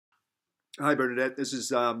Hi Bernadette, this is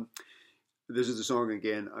the song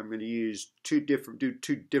again. I'm going to use do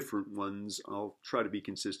two different ones. I'll try to be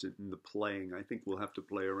consistent in the playing. I think we'll have to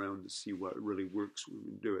play around to see what really works when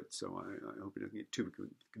we do it. So I hope you don't get too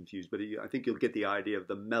confused. But I think you'll get the idea of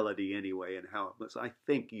the melody anyway and how it looks. I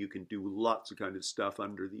think you can do lots of kind of stuff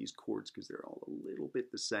under these chords because they're all a little bit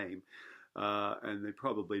the same, and they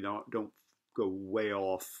probably don't go way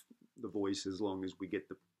off the voice as long as we get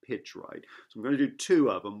the pitch right. So I'm going to do two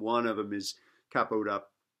of them. One of them is capoed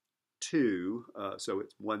up two, so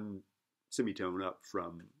it's one semitone up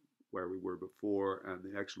from where we were before, and the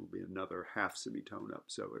next one will be another half semitone up.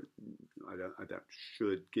 So that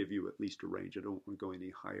should give you at least a range. I don't want to go any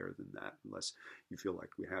higher than that unless you feel like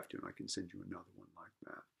we have to, and I can send you another one like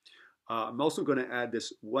that. I'm also going to add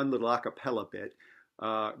this one little a cappella bit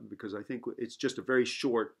because I think it's just a very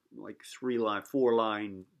short, like four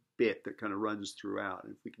line bit that kind of runs throughout.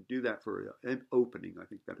 And if we can do that for an opening, I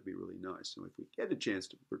think that'd be really nice. So if we get a chance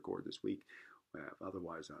to record this week,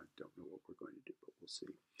 otherwise I don't know what we're going to do, but we'll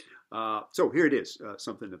see. So here it is,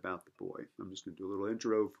 Something About the Boy. I'm just going to do a little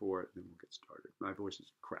intro for it, and then we'll get started. My voice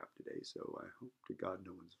is crap today, so I hope to God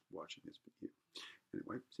no one's watching this but you.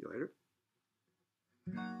 Anyway, see you later.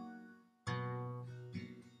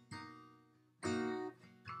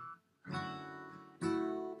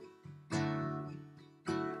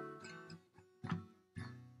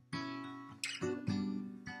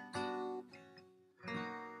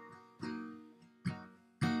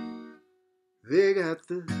 They got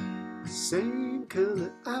the same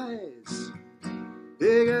colored eyes.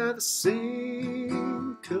 They got the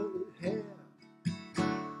same colored hair.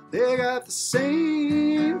 They got the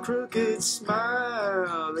same crooked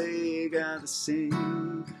smile. They got the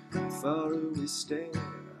same faraway stare.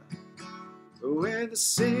 When they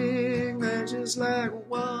sing, they're just like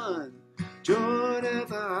one, joined at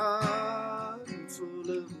the heart and full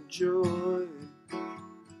of joy.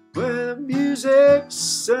 When the music's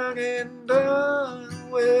sung and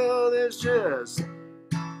done, well, there's just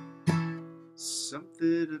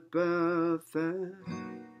something about that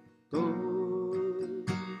boy.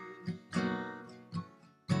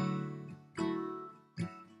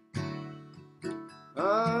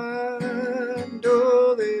 I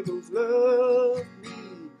know they both love me.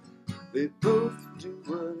 They both do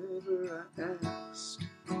whatever I ask.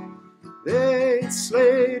 They'd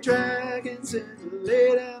slay dragons and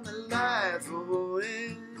lay down their life for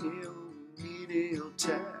any old menial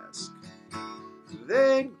task.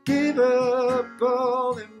 They'd give up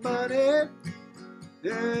all their money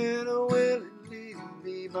and willingly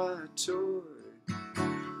be my toy.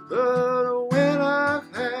 But when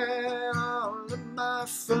I've had all of my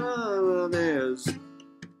fun, well, there's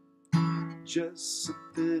just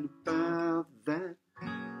something about that.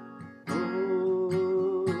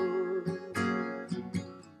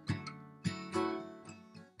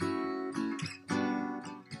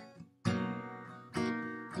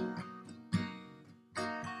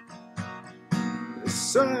 There's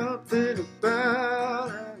something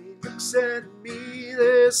about how he looks at me.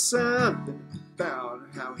 There's something about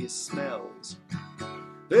how he smells.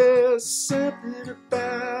 There's something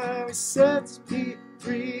about how he sets me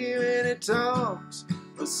free when he talks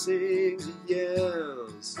or sings or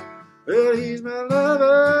yells. Well, he's my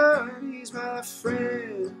lover, he's my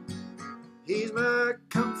friend. He's my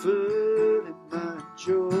comfort and my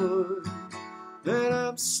joy. And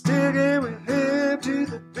I'm sticking with him to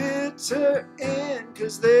the bitter end,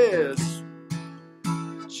 'cause there's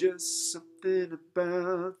just something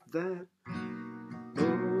about that boy.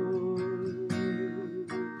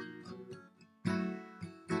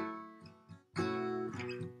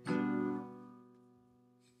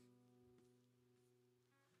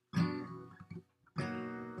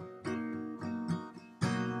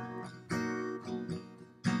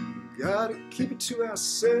 Gotta keep it to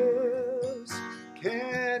ourselves.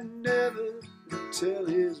 Can never tell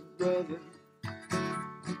his brother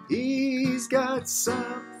he's got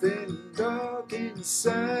something dark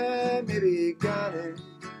inside. Maybe he got it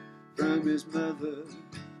from his mother.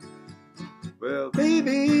 Well,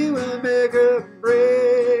 maybe we'll make a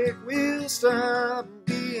break. We'll stop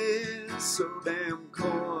being so damn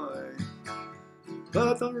coy.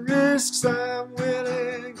 But the risks I'm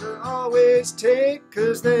willing to always take,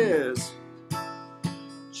 'cause there's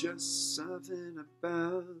just something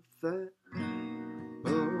about that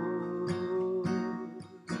boy.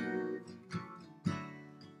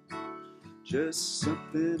 Just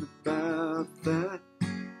something about that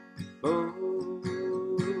boy.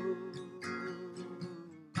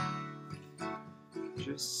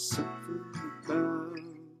 Just something about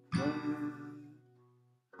that.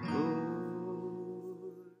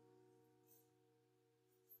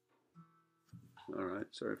 All right,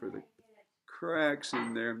 sorry for the cracks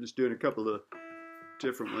in there. I'm just doing a couple of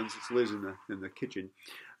different ones. It's Liz in the kitchen.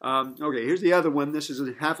 Okay, here's the other one. This is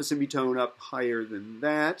a half a semitone up higher than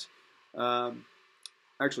that.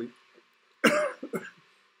 Actually,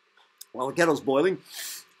 while the kettle's boiling,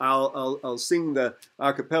 I'll sing the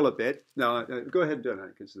a cappella bit. No, go ahead and do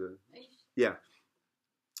that because yeah,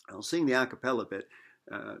 I'll sing the a cappella bit.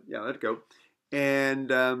 Yeah, let it go, and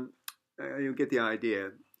you'll get the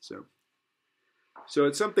idea. So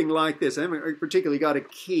it's something like this. I haven't particularly got a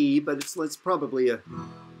key, but it's probably a.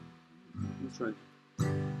 Let's try.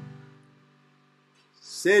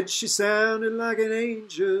 Said she sounded like an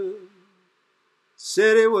angel.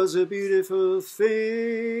 Said it was a beautiful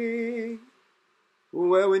thing.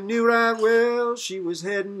 Well, we knew right well she was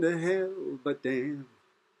heading to hell, but damn,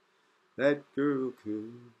 that girl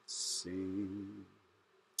could sing.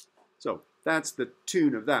 So that's the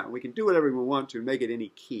tune of that. We can do whatever we want to, make it any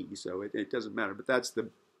key, so it doesn't matter. But that's the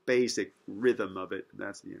basic rhythm of it.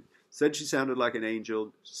 That's the end. Said she sounded like an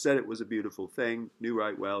angel. Said it was a beautiful thing. Knew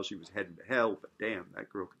right well she was heading to hell, but damn, that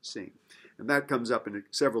girl could sing. And that comes up in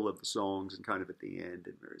several of the songs and kind of at the end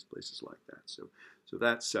in various places like that. So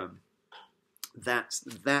that's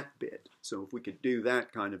that bit. So if we could do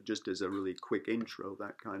that kind of just as a really quick intro,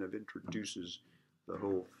 that kind of introduces the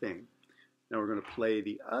whole thing. Now we're going to play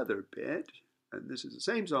the other bit, and this is the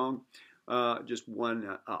same song, just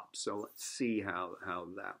one up. So let's see how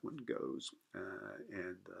that one goes.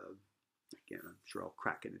 Again, I'm sure I'll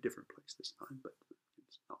crack in a different place this time, but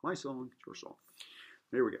it's not my song, it's your song.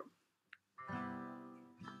 There we go.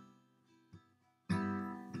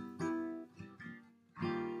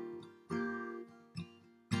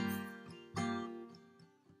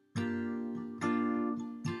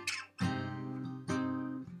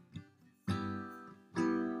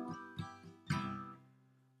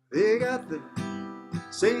 They got the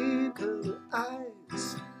same color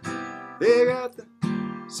eyes. They got the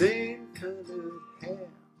same colored hair.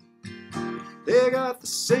 They got the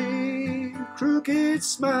same crooked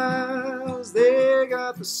smiles. They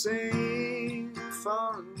got the same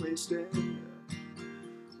faraway stare.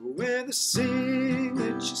 When they sing,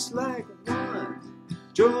 they're just like one,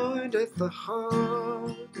 joined at the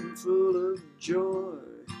heart and full of joy.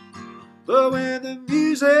 But when the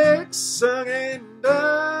music's sung and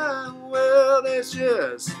done, well, there's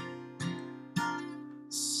just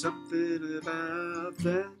something about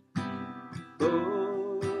that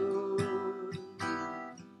boy.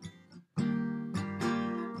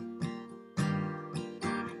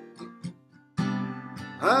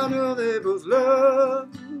 I know they both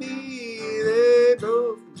love me, they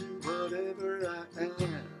both do whatever I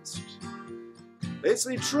ask. They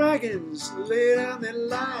sleep dragons, lay down their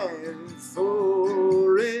life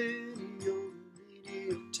for any old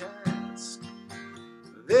menial task.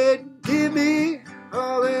 They'd give me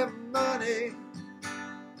all their money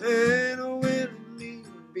and willingly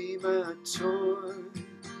be my toy.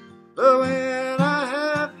 But when I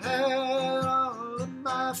have had all of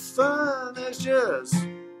my fun, there's just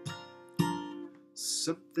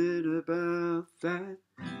something about that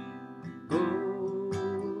boy.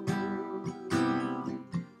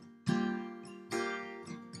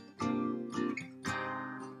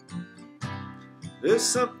 There's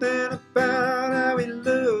something about how he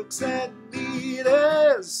looks at me.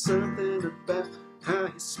 There's something about how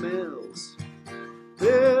he smells.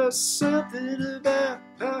 There's something about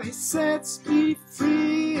how he sets me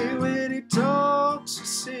free. When he talks or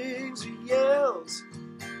sings or yells,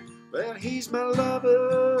 well, he's my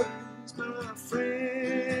lover, he's my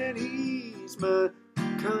friend, he's my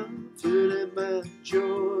comfort and my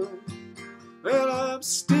joy. Well, I'm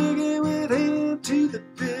sticking with him to the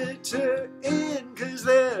bitter end, 'cause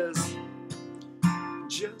there's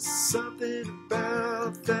just something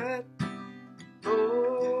about that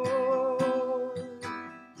boy.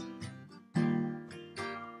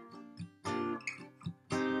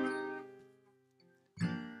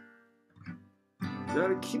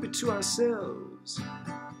 Gotta keep it to ourselves.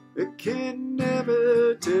 It can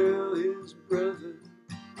never tell his brother.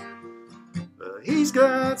 He's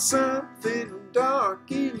got something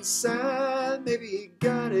dark inside. Maybe he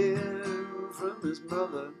got it from his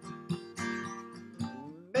mother.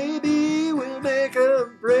 Maybe we'll make a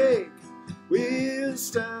break. We'll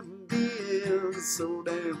stop being so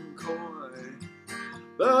damn coy.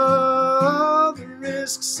 But all the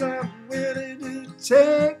risks I'm willing to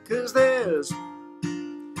take, 'cause there's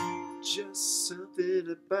just something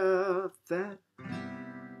about that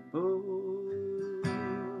boy.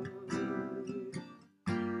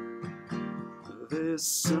 There's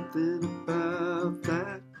something about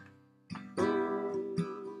that boy.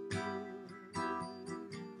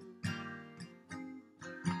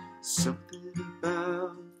 Something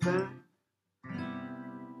about that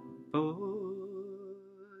boy.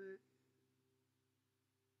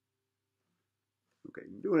 Okay,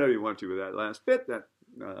 do whatever you want to with that last bit, but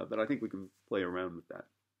I think we can play around with that.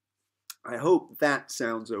 I hope that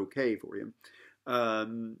sounds okay for you.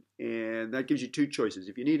 And that gives you two choices.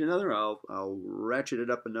 If you need another, I'll ratchet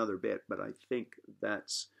it up another bit, but I think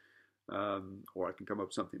that's, or I can come up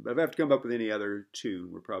with something. But if I have to come up with any other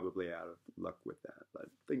tune, we're probably out of luck with that. But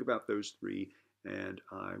think about those three, and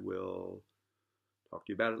I will talk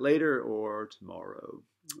to you about it later or tomorrow.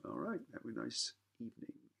 All right, have a nice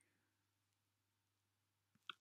evening.